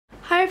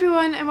Hi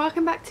everyone and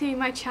welcome back to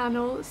my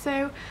channel.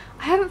 So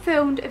I haven't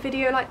filmed a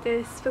video like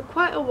this for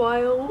quite a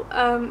while,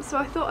 so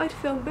I thought I'd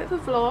film a bit of a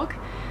vlog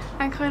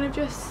and kind of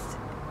just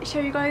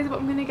show you guys what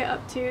I'm going to get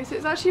up to. So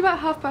it's actually about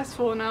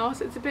 4:30 now,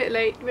 so it's a bit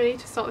late really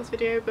to start this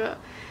video, but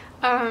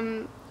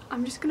I'm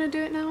just going to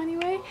do it now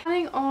anyway.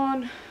 Planning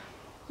on,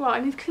 well, I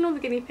need to clean all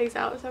the guinea pigs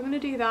out, so I'm going to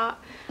do that.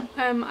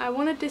 I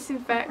want to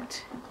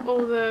disinfect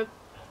all the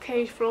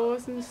cage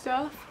floors and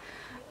stuff.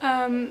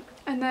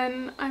 And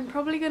then I'm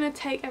probably going to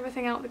take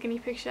everything out of the guinea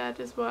pig shed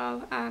as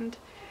well and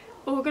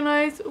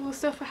organise all the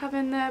stuff I have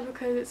in there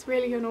because it's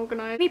really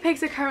unorganised. Guinea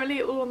pigs are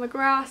currently all on the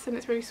grass and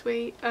it's really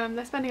sweet.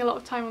 They're spending a lot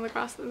of time on the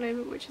grass at the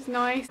moment, which is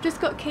nice. Just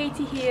got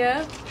Katie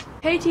here.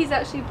 Katie's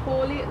actually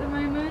poorly at the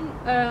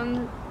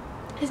moment.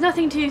 It's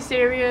nothing too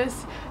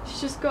serious.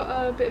 She's just got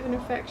a bit of an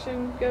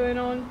infection going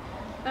on.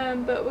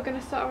 But we're going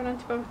to start on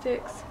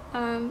antibiotics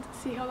and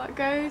see how that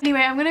goes.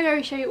 Anyway, I'm going to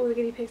go show you all the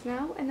guinea pigs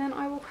now and then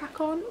I will crack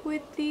on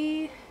with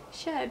the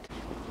shed.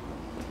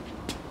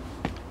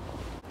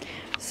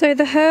 So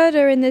the herd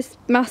are in this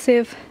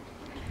massive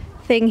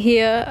thing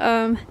here,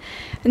 and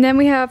then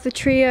we have the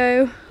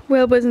trio,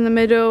 Wilbur's in the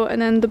middle, and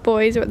then the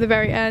boys are at the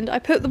very end. I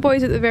put the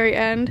boys at the very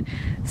end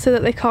so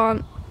that they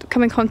can't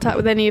come in contact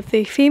with any of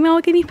the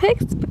female guinea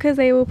pigs because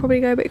they will probably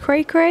go a bit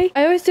cray cray.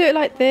 I always do it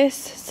like this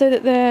so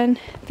that then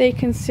they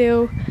can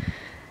still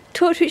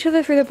talk to each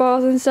other through the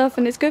bars and stuff,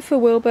 and it's good for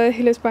Wilbur,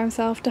 who lives by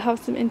himself, to have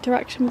some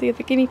interaction with the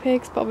other guinea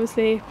pigs, but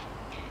obviously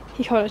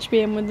he can't actually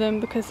be in with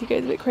them because he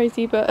goes a bit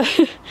crazy, but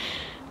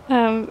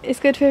it's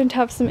good for him to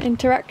have some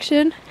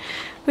interaction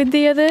with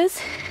the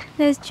others.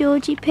 There's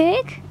Georgie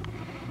Pig,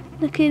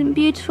 looking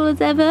beautiful as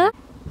ever.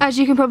 As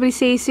you can probably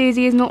see,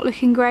 Susie is not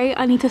looking great.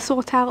 I need to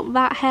sort out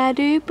that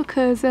hairdo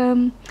because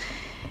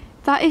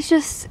that is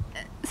just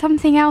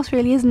something else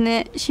really, isn't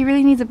it? She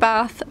really needs a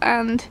bath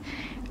and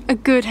a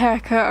good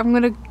haircut. I'm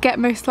gonna get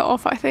most of that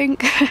off, I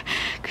think,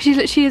 because she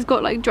literally has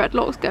got like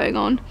dreadlocks going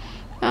on.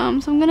 So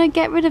I'm gonna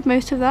get rid of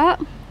most of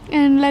that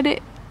and let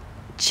it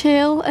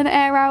chill and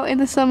air out in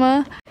the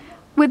summer.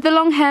 With the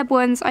long haired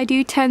ones, I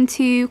do tend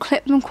to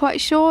clip them quite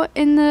short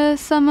in the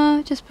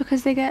summer just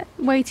because they get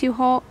way too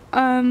hot.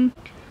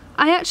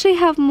 I actually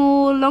have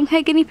more long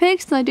haired guinea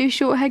pigs than I do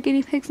short haired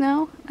guinea pigs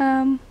now,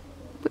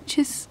 which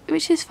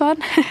is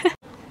fun.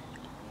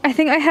 I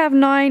think I have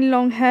 9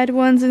 long haired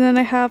ones, and then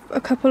I have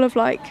a couple of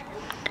like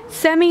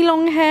semi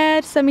long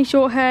haired, semi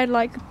short haired,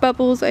 like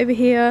Bubbles over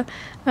here,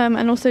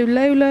 and also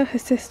Lola, her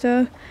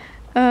sister.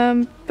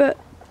 But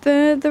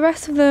the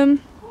rest of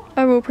them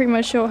are all pretty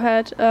much short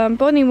haired.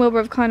 Bonnie and Wilbur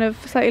have kind of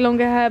slightly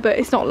longer hair, but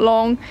it's not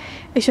long,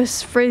 it's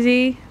just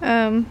frizzy.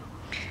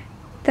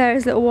 There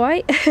is Little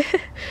White,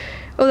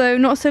 although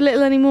not so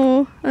little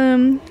anymore.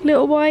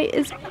 Little White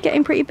is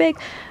getting pretty big.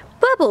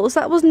 Bubbles,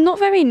 that was not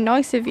very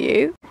nice of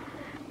you.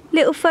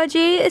 Little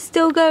Fudgy is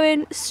still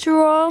going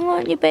strong,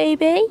 aren't you,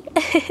 baby?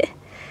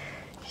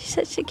 She's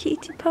such a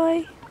cutie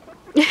pie.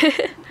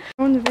 I'm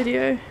on the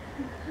video.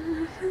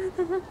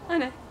 I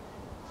know.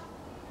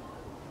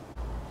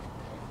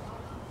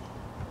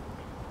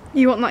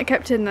 You want that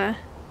kept in there?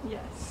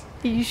 Yes.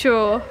 Are you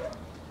sure?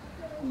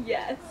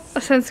 Yes.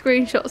 I'll send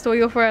screenshots or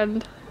your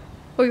friend.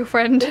 Or your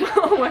friend.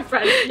 Oh, my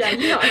friend. Yeah,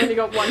 you know I've only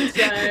got one,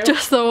 so.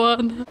 Just the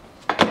one.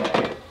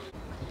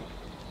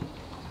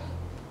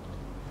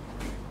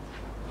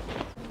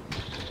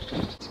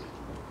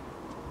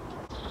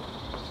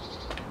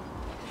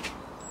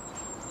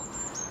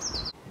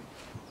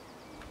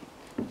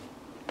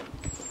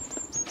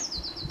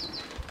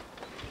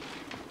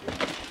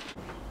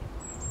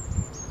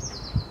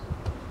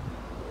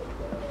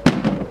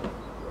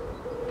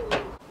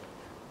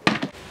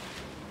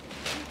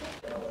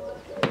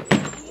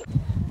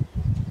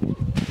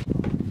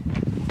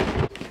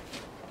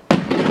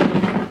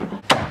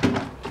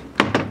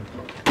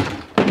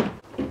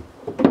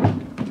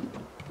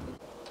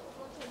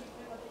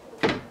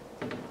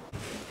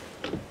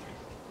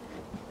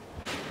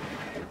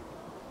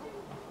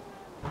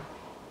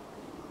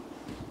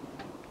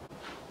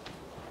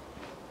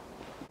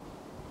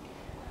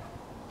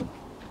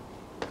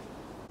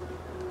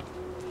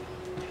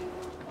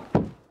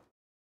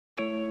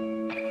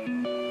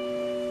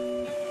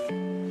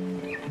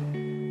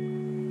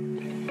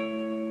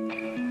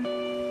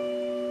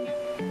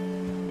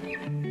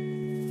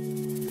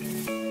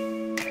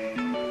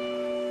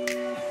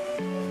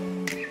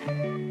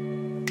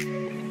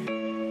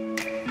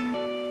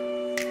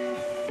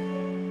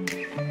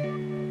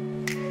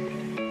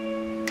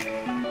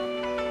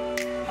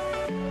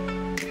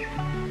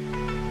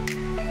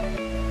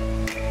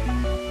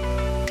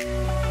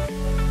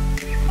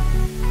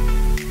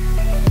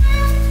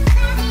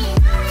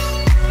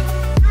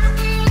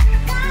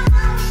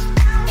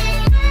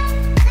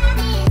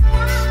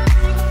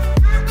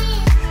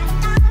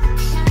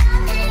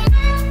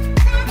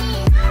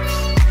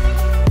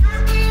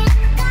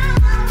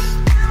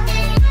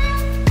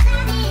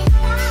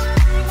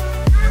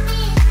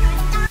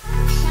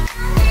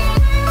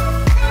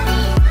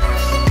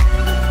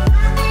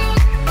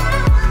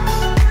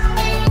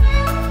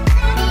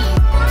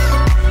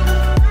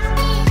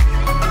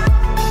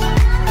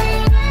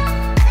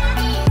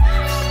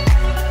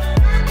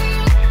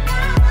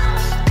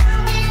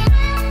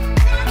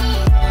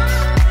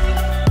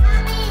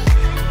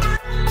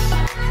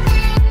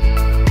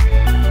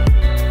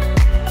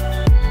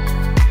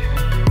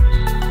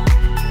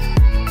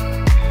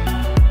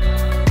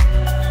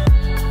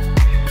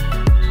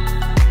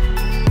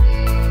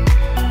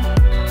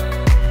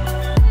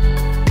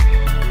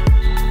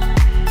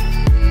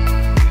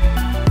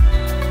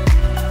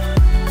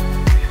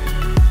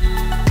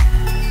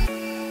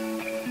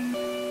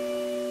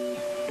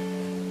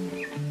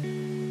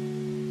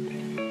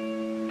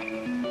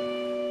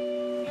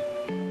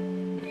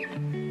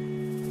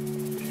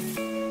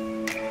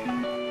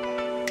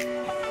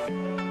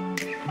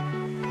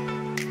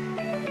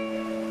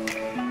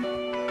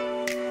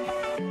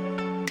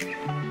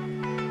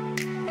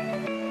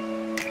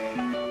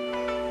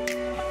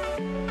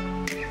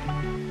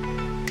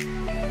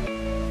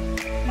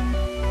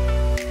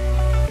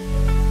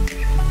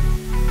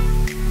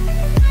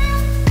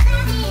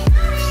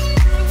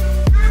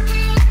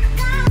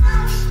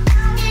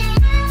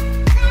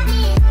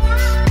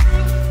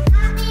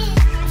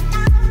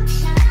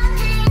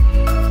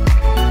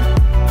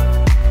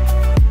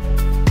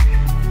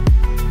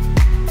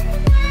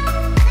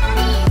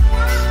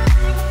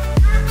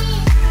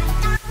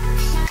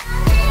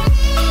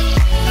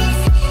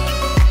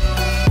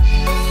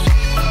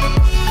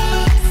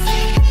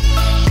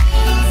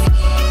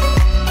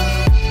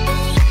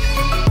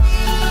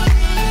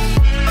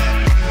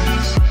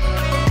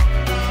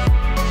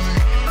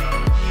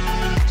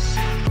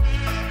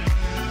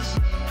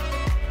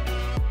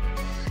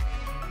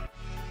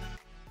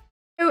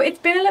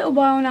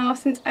 little while now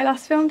since I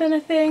last filmed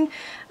anything.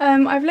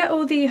 I've let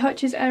all the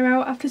hutches air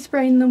out after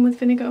spraying them with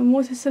vinegar and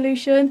water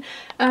solution,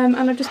 and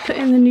I've just put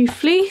in the new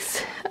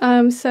fleece.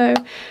 So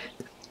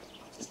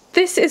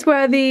this is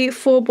where the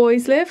 4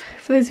 boys live,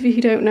 for those of you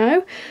who don't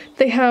know.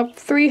 They have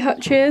 3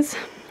 hutches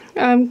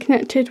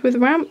connected with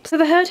ramps. So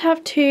the herd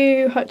have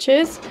 2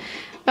 hutches,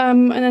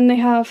 and then they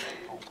have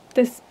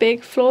this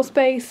big floor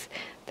space.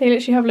 They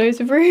literally have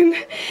loads of room.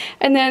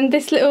 And then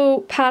this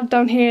little pad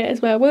down here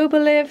is where Wilbur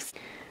lives.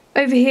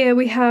 Over here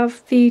we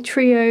have the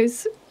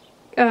trio's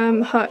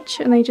hutch,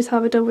 and they just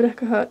have a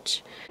double-decker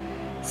hutch.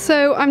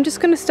 So I'm just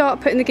going to start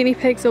putting the guinea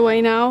pigs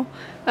away now.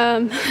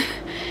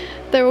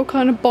 They're all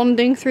kind of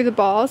bonding through the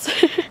bars.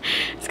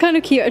 It's kind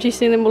of cute actually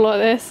seeing them all like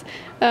this.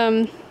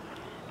 And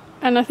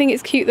I think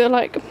it's cute that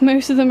like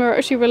most of them are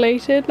actually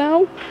related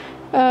now.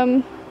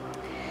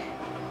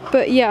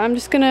 But yeah, I'm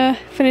just gonna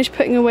finish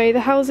putting away the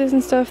houses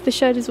and stuff. The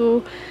shed is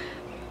all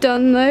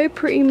done though,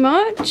 pretty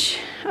much.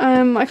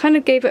 I kind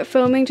of gave it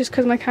filming just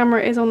because my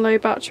camera is on low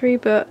battery,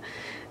 but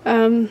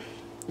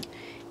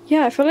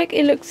yeah, I feel like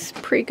it looks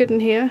pretty good in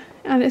here.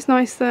 And it's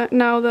nice that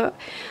now that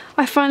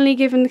I've finally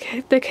given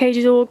the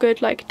cages all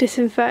good like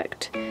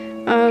disinfect,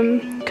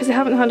 because I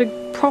haven't had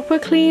a proper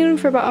clean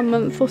for about a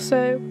month or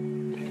so.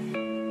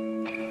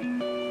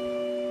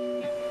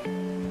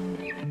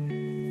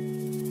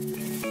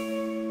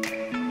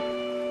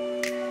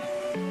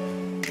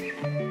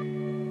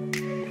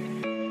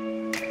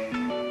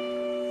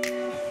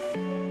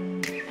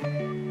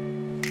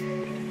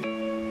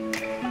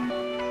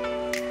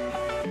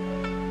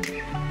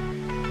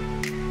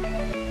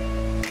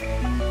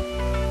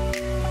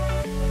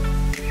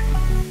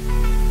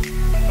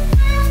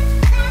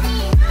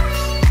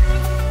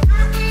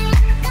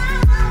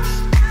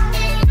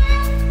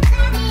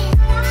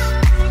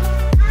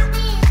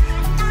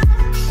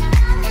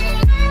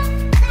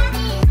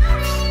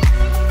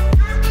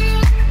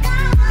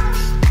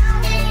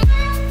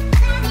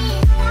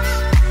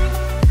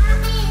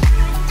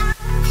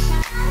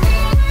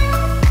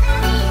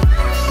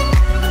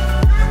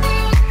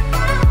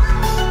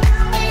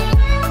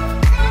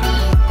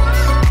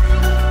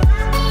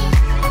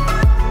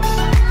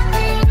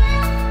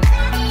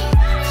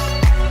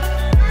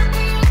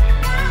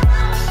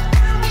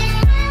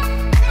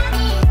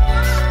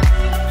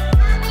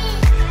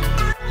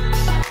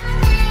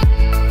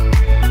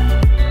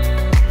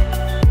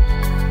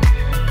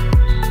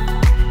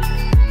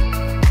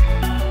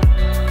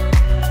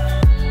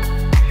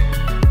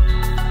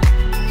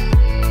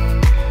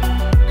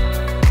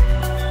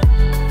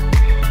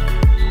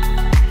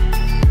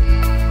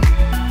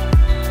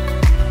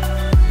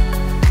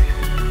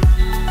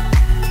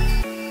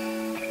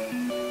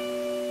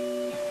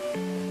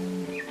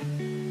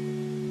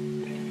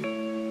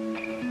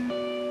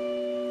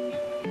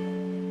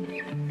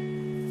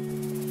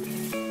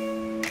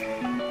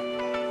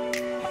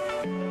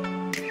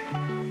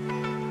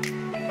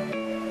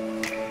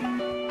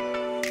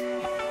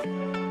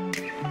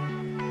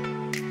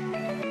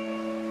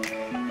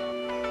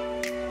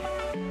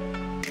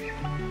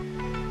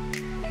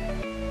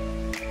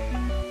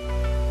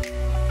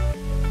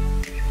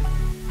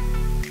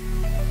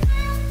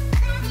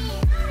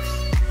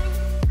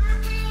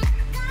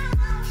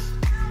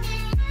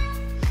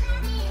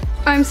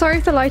 I'm sorry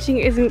if the lighting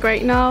isn't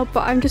great now,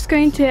 but I'm just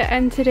going to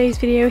end today's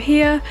video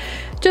here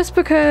just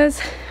because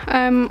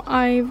I'm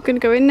going to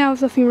go in now.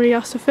 There's nothing really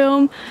else to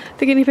film.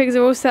 The guinea pigs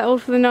are all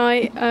settled for the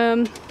night.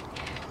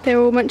 They're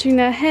all munching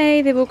their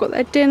hay, they've all got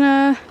their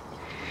dinner,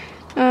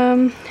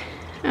 and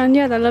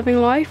yeah, they're loving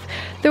life.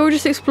 They're all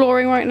just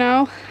exploring right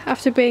now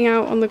after being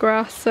out on the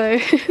grass, so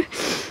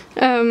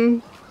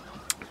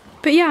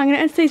but yeah, I'm going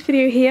to end today's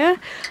video here.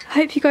 I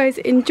hope you guys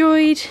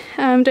enjoyed.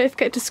 Don't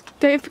forget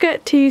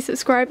to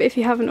subscribe if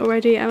you haven't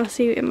already, and I'll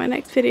see you in my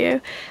next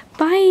video.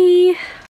 Bye!